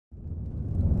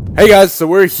Hey guys, so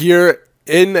we're here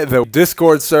in the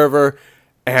Discord server,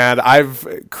 and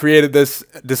I've created this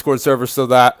Discord server so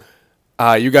that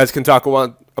you guys can talk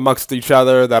amongst each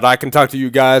other, that I can talk to you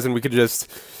guys, and we could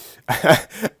just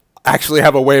actually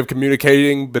have a way of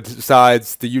communicating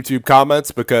besides the YouTube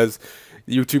comments, because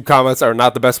YouTube comments are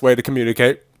not the best way to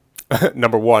communicate,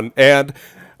 number one. And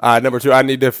number two,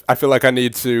 I feel like I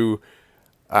need to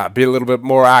be a little bit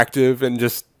more active and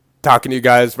just talking to you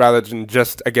guys rather than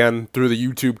just, again, through the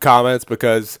YouTube comments,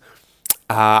 because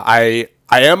I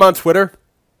am on Twitter,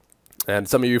 and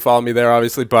some of you follow me there,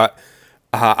 obviously, but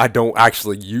I don't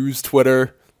actually use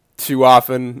Twitter too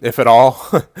often, if at all.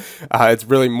 It's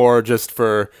really more just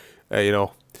for,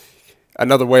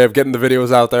 another way of getting the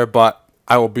videos out there, but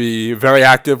I will be very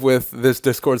active with this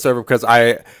Discord server because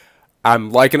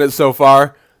I'm liking it so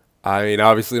far. I mean,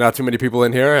 obviously not too many people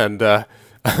in here, and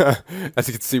as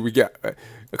you can see, we get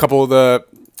a couple of the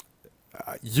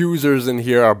users in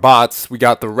here are bots. We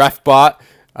got the ref bot.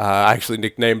 I actually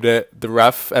nicknamed it the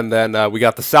ref, and then we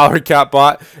got the salary cap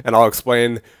bot, and I'll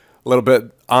explain a little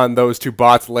bit on those two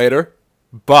bots later.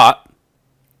 But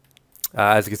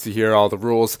as you can see here, all the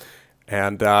rules,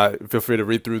 and feel free to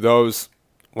read through those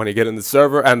when you get in the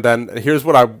server. And then here's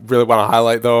what I really want to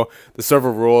highlight, though: the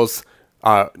server rules,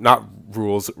 not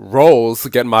rules, roles.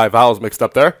 Getting my vowels mixed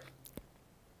up there.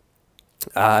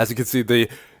 As you can see, the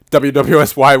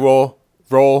WWSY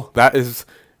role, that is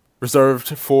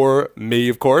reserved for me,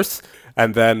 of course.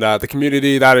 And then the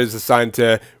community, that is assigned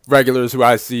to regulars who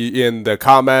I see in the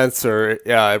comments, or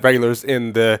regulars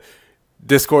in the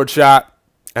Discord chat.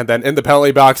 And then in the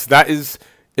penalty box, that is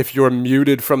if you're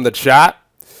muted from the chat.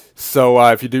 So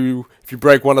if you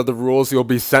break one of the rules, you'll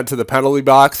be sent to the penalty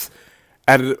box.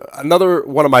 And another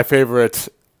one of my favorite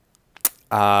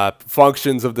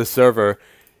functions of this server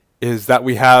is that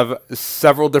we have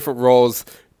several different roles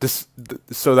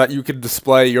so that you can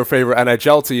display your favorite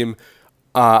NHL team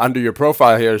under your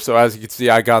profile here. So as you can see,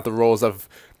 I got the roles of,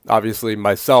 obviously,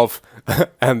 myself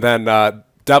and then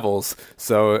Devils,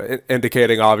 so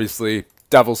indicating, obviously,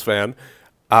 Devils fan.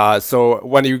 So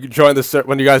when you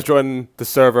guys join the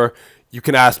server, you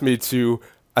can ask me to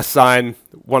assign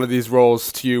one of these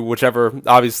roles to you, whichever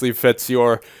obviously fits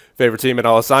your favorite team, and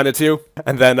I'll assign it to you.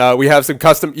 And then we have some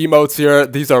custom emotes here.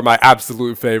 These are my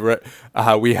absolute favorite.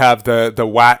 We have the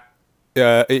WAT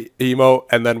emote,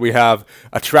 and then we have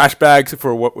a trash bag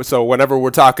so whenever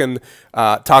we're talking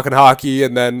hockey,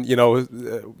 and then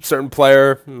certain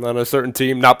player on a certain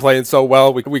team not playing so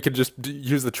well, we could just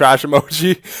use the trash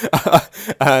emoji.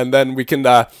 And then we can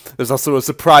there's also a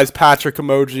surprise Patrick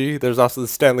emoji. There's also the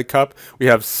Stanley Cup. We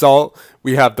have Salt,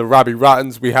 we have the Robbie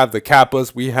Rottens, we have the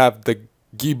Kappas, we have the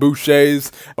Guy Bouchers,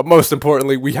 but most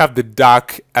importantly, we have the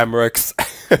Doc Emmerichs.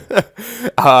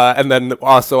 And then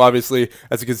also, obviously,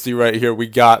 as you can see right here, we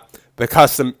got the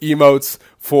custom emotes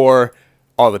for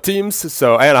all the teams.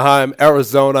 So Anaheim,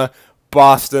 Arizona,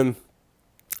 Boston,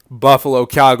 Buffalo,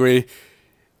 Calgary,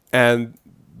 and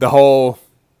the whole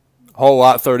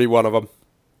lot, 31 of them.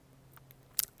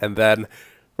 And then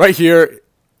right here,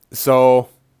 so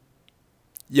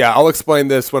yeah, I'll explain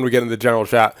this when we get into the general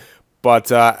chat.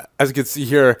 But as you can see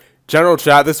here, general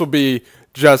chat, this will be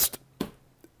just,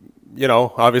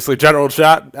 obviously general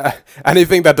chat.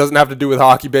 Anything that doesn't have to do with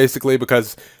hockey, basically,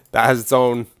 because that has its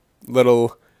own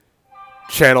little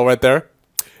channel right there.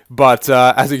 But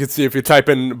as you can see, if you type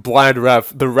in blind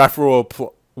ref, the ref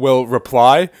will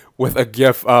reply with a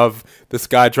GIF of this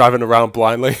guy driving around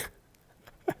blindly.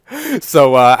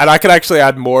 So, and I could actually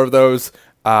add more of those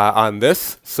on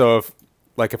this. So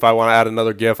if I want to add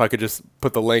another GIF, I could just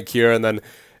put the link here and then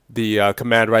the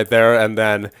command right there, and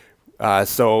then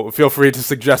so feel free to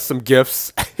suggest some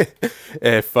GIFs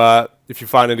if you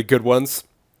find any good ones,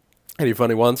 any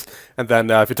funny ones. And then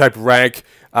if you type rank,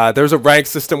 there's a rank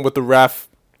system with the ref.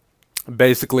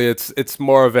 Basically, it's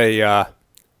more of a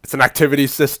it's an activity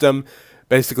system,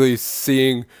 basically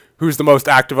seeing who's the most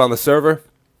active on the server,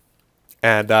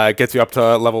 and it gets you up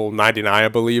to level 99, I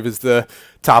believe, is the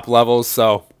top levels.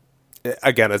 So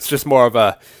again, it's just more of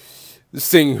a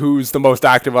seeing who's the most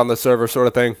active on the server sort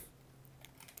of thing.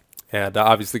 And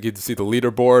obviously get to see the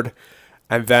leaderboard.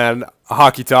 And then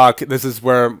Hockey Talk, this is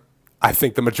where I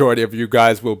think the majority of you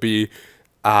guys will be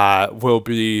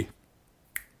chatting.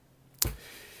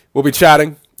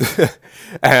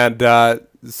 And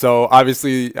so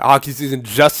obviously hockey season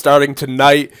just starting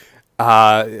tonight.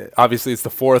 Obviously it's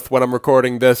the 4th when I'm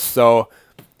recording this, so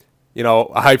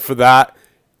hype for that.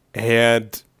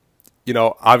 And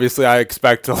obviously I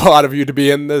expect a lot of you to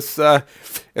be in this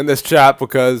chat,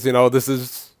 because this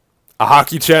is a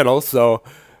hockey channel. So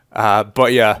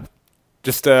but yeah,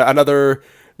 just another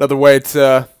way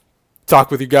to talk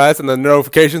with you guys. And then the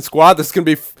notification squad, this is going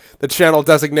to be the channel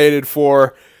designated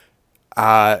for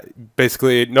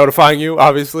basically notifying you,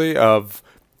 obviously, of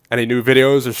any new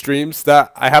videos or streams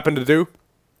that I happen to do.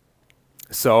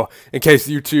 So in case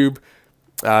YouTube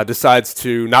decides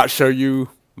to not show you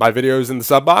my videos in the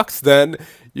sub box, then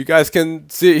you guys can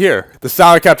see it here. The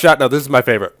salary cap chat. Now, this is my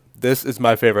favorite. This is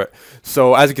my favorite.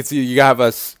 So as you can see, you have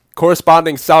a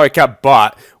corresponding salary cap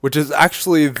bot, which is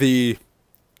actually the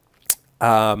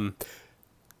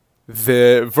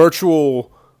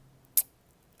virtual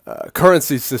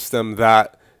currency system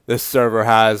that this server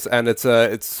has, and it's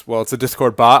a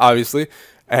Discord bot, obviously,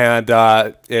 and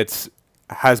it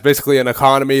has basically an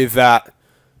economy that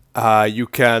you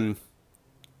can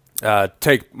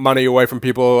take money away from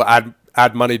people,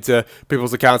 add money to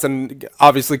people's accounts, and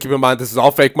obviously keep in mind this is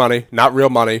all fake money, not real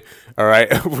money. All right,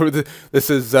 this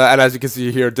is and as you can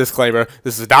see here, disclaimer: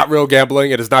 this is not real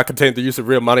gambling. It does not contain the use of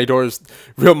real money, nor is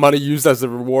real money used as a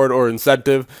reward or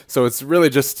incentive. So it's really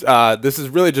just this is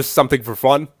really just something for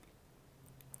fun.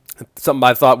 Something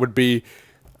I thought would be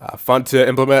fun to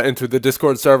implement into the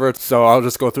Discord server. So I'll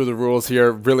just go through the rules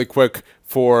here really quick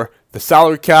for the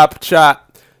salary cap chat.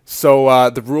 So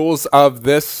the rules of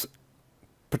this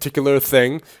particular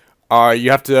thing are you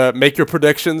have to make your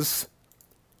predictions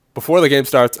before the game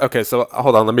starts. Okay, so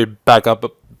hold on, let me back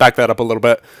that up a little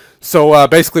bit. So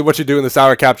basically what you do in the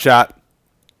salary cap chat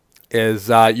is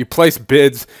you place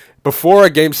bids before a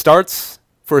game starts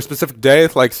for a specific day.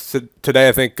 Like today,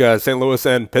 I think St. Louis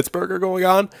and Pittsburgh are going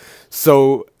on.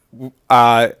 So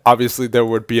obviously there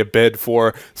would be a bid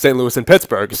for St. Louis and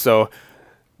Pittsburgh. So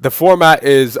the format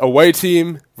is away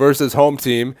team versus home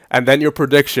team, and then your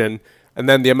prediction, and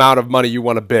then the amount of money you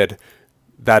want to bid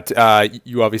that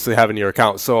you obviously have in your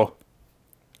account. So,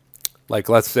 like,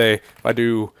 let's say if I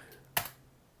do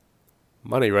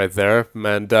money right there,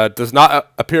 and does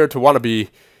not appear to want to be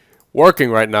working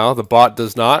right now. The bot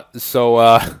does not.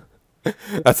 So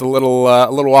that's a little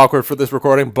awkward for this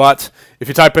recording. But if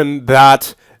you type in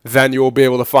that, then you will be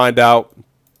able to find out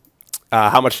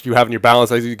how much you have in your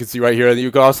balance, as you can see right here. And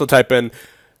you can also type in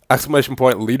exclamation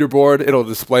point leaderboard. It'll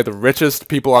display the richest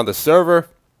people on the server.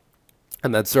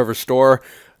 And then server store.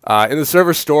 In the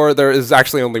server store, there is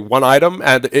actually only one item,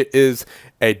 and it is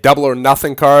a double or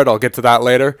nothing card. I'll get to that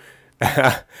later.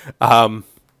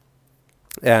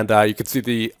 And you can see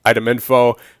the item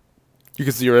info. You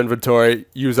can see your inventory,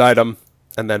 use item,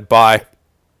 and then buy.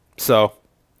 So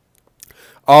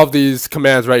all of these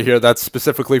commands right here, that's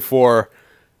specifically for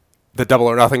the double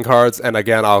or nothing cards. And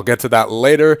again, I'll get to that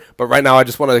later. But right now, I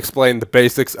just want to explain the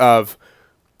basics of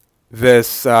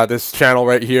this this channel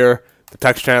right here, the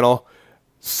text channel.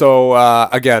 So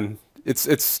again,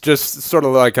 it's just sort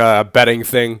of like a betting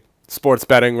thing, sports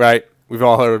betting, right? We've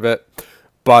all heard of it.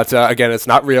 But again, it's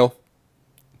not real.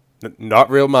 Not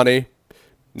real money,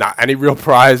 not any real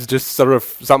prize, just sort of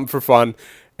something for fun.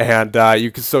 And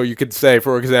you could say,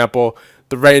 for example,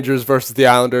 the Rangers versus the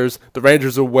Islanders. The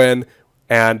Rangers will win,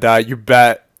 and you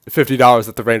bet $50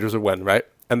 that the Rangers will win, right?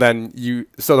 And then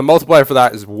so the multiplier for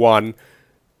that is 1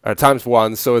 times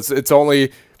 1. So it's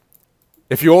only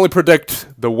if you only predict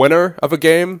the winner of a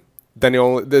game, then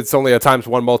it's only a times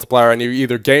 1 multiplier, and you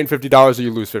either gain $50 or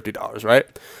you lose $50, right?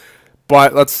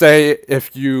 But let's say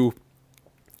if you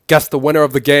guess the winner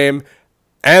of the game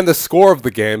and the score of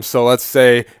the game. So let's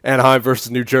say Anaheim versus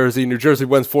New Jersey. New Jersey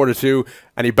wins 4-2,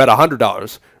 and you bet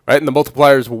 $100, right? And the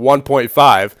multiplier is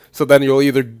 1.5. So then you'll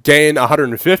either gain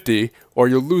 150 or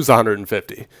you'll lose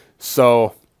 150.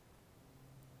 So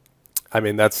I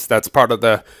mean that's part of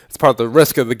the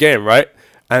risk of the game, right?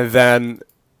 And then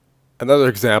another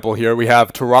example here, we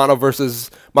have Toronto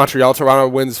versus Montreal. Toronto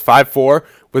wins 5-4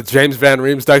 with James Van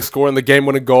Riemsdyk scoring the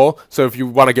game-winning goal. So if you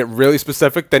want to get really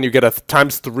specific, then you get a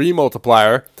times 3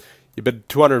 multiplier. You bet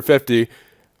 250.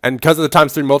 And because of the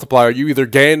times 3 multiplier, you either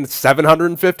gain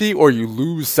 750 or you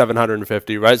lose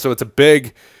 750, right? So it's a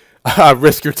big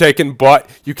risk you're taking, but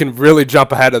you can really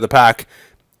jump ahead of the pack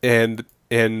in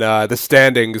the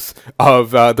standings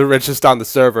of the richest on the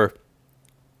server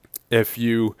if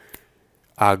you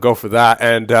go for that.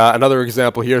 And another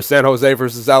example here, San Jose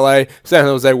versus LA. San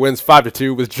Jose wins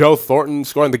 5-2 with Joe Thornton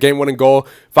scoring the game-winning goal,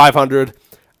 500.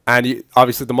 And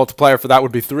obviously the multiplier for that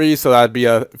would be 3, so that would be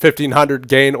a 1,500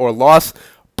 gain or loss.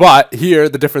 But here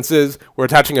the difference is we're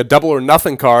attaching a double or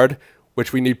nothing card,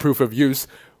 which we need proof of use,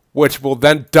 which will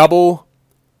then double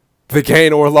the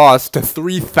gain or loss to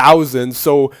 3,000.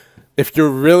 So if you're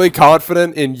really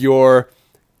confident in your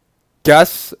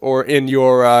guess or in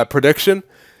your prediction,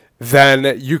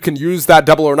 then you can use that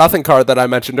double or nothing card that I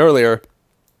mentioned earlier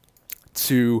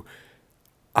to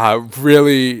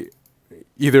really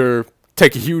either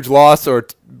take a huge loss or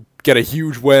get a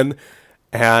huge win.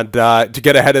 and to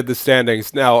get ahead of the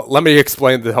standings. Now, let me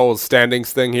explain the whole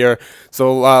standings thing here.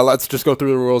 So let's just go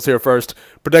through the rules here first.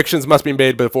 Predictions must be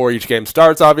made before each game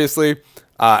starts, obviously.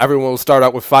 Everyone will start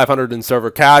out with 500 in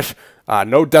server cash.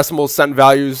 No decimal cent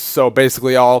values, so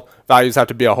basically all values have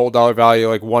to be a whole dollar value,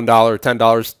 like $1,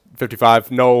 $10,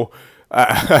 55. No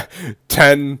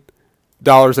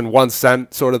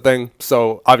 $10.01 sort of thing.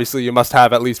 So obviously you must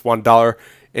have at least $1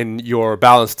 in your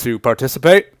balance to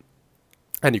participate.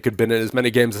 And you could bid in as many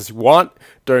games as you want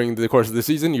during the course of the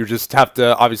season. You just have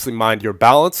to obviously mind your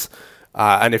balance.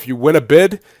 And if you win a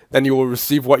bid, then you will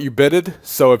receive what you bidded.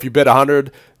 So if you bid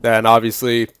 100, then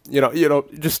obviously,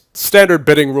 just standard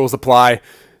bidding rules apply.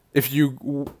 If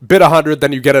you bid 100,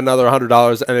 then you get another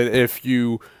 $100. And if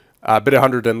you bid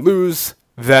 100 and lose,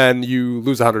 then you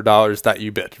lose $100 that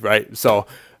you bid, right? So,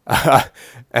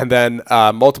 and then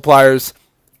multipliers.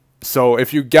 So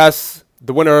if you guess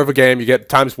the winner of a game, you get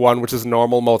 ×1, which is a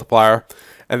normal multiplier.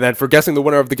 And then for guessing the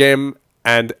winner of the game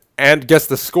and guess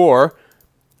the score,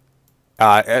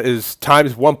 is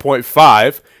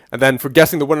 ×1.5. And then for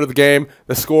guessing the winner of the game,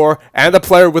 the score, and the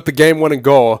player with the game-winning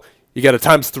goal, you get a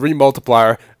 ×3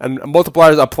 multiplier. And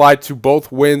multipliers apply to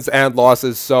both wins and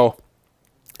losses. So,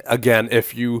 again,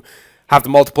 if you have the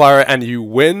multiplier and you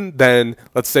win, then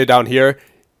let's say down here,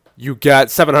 you get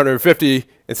 750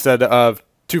 instead of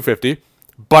 250.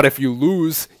 But if you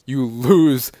lose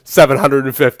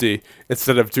 750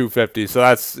 instead of 250. So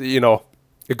that's,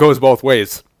 it goes both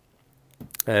ways.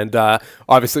 And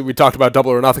obviously we talked about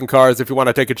double or nothing cards. If you want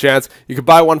to take a chance, you can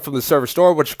buy one from the server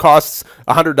store, which costs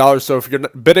 $100. So if you're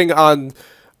bidding on,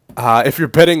 if you're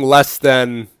bidding less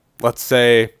than, let's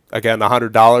say, again,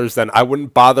 $100, then I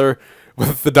wouldn't bother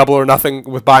with the double or nothing,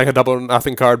 with buying a double or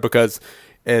nothing card, because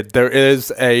there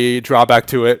is a drawback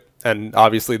to it. And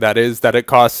obviously that is that it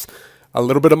costs a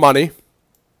little bit of money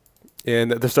in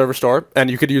the server store, and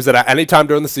you could use it at any time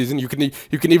during the season. You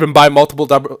can even buy multiple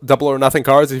double or nothing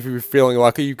cards if you're feeling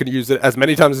lucky. You can use it as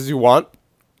many times as you want.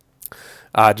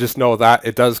 Just know that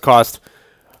it does cost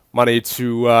money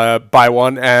to buy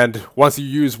one, and once you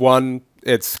use one,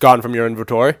 it's gone from your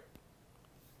inventory.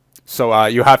 So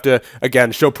you have to,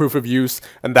 again, show proof of use,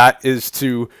 and that is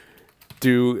to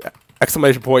do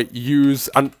 !use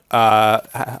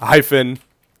hyphen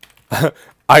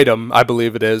item, I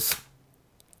believe it is.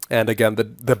 And again,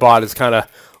 the bot is kind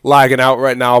of lagging out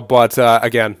right now, but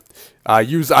again,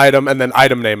 use item and then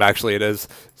item name, actually it is.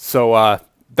 So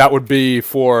that would be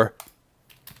for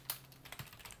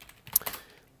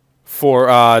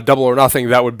double or nothing,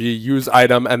 that would be use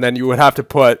item, and then you would have to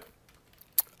put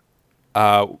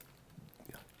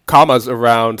commas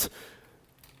around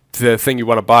the thing you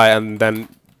want to buy, and then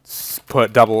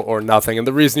put double or nothing. And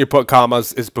the reason you put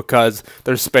commas is because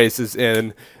there's spaces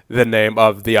in the name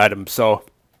of the item. So,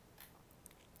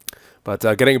 but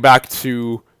getting back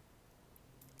to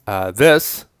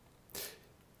this,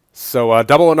 so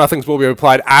double or nothings will be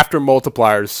applied after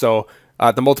multipliers. So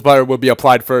the multiplier will be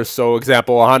applied first. So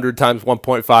example, 100 times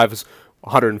 1.5 is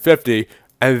 150,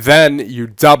 and then you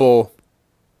double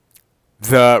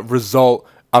the result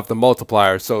of the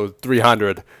multiplier, so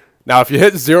 300. Now, if you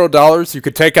hit $0, you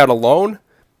could take out a loan,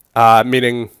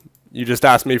 meaning you just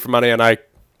ask me for money and I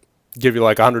give you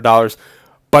like $100,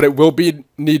 but it will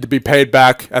need to be paid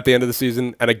back at the end of the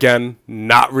season. And again,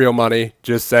 not real money,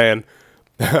 just saying.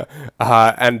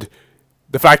 And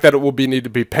the fact that it will need to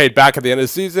be paid back at the end of the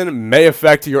season may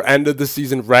affect your end of the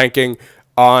season ranking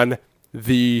on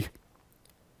the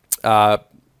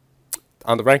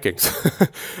rankings.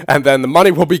 And then the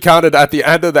money will be counted at the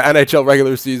end of the NHL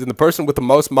regular season. The person with the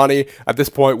most money at this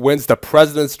point wins the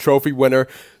President's Trophy winner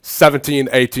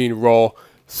 17-18 roll.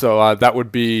 So that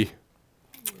would be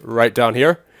right down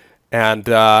here. And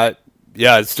yeah,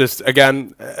 it's just,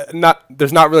 again,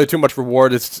 there's not really too much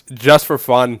reward. It's just for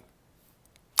fun.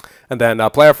 And then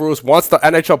playoff rules. Once the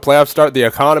NHL playoffs start, the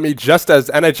economy, just as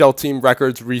NHL team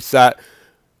records reset,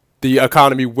 the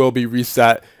economy will be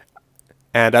reset.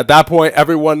 And at that point,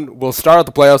 everyone will start at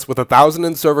the playoffs with 1,000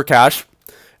 in server cash,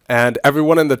 and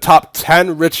everyone in the top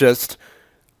 10 richest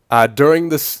on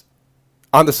the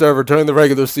server during the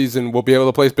regular season will be able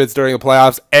to place bids during the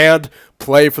playoffs and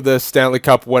play for the Stanley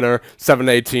Cup winner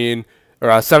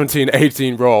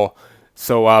 17-18 roll.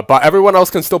 So, but everyone else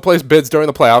can still place bids during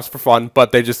the playoffs for fun,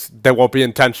 but they won't be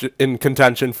in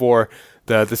contention for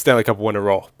the Stanley Cup winner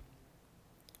roll.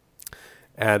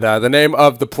 And the name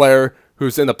of the player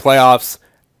who's in the playoffs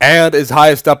and is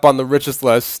highest up on the richest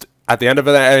list at the end of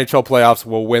the NHL playoffs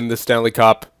will win the Stanley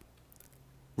Cup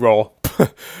roll.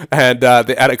 And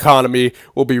the economy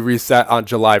will be reset on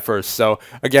July 1st. So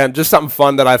again, just something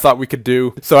fun that I thought we could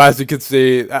do. So as you can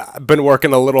see, I've been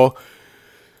working a little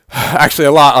actually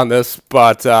a lot on this,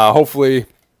 but hopefully,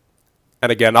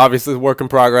 and again, obviously, work in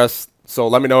progress. So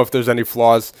let me know if there's any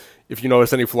flaws, if you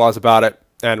notice any flaws about it,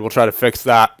 and we'll try to fix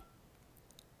that.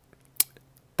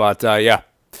 But yeah,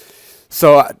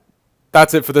 so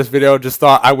that's it for this video. Just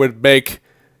thought I would make a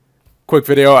quick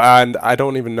video, and I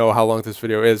don't even know how long this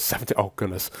video is. 17. Oh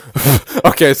goodness.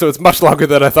 Okay, so it's much longer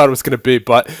than I thought it was going to be,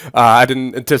 but I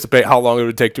didn't anticipate how long it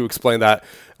would take to explain that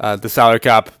the salary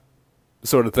cap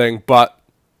sort of thing. But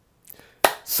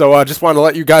so I just wanted to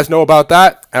let you guys know about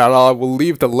that, and I will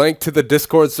leave the link to the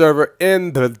Discord server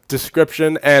in the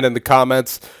description and in the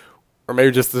comments. Or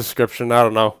maybe just the description, I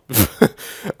don't know.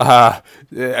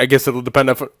 I guess it'll depend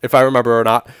if I remember or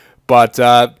not. But,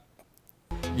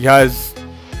 you guys,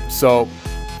 so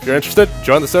if you're interested,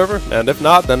 join the server. And if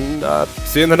not, then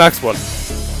see you in the next one.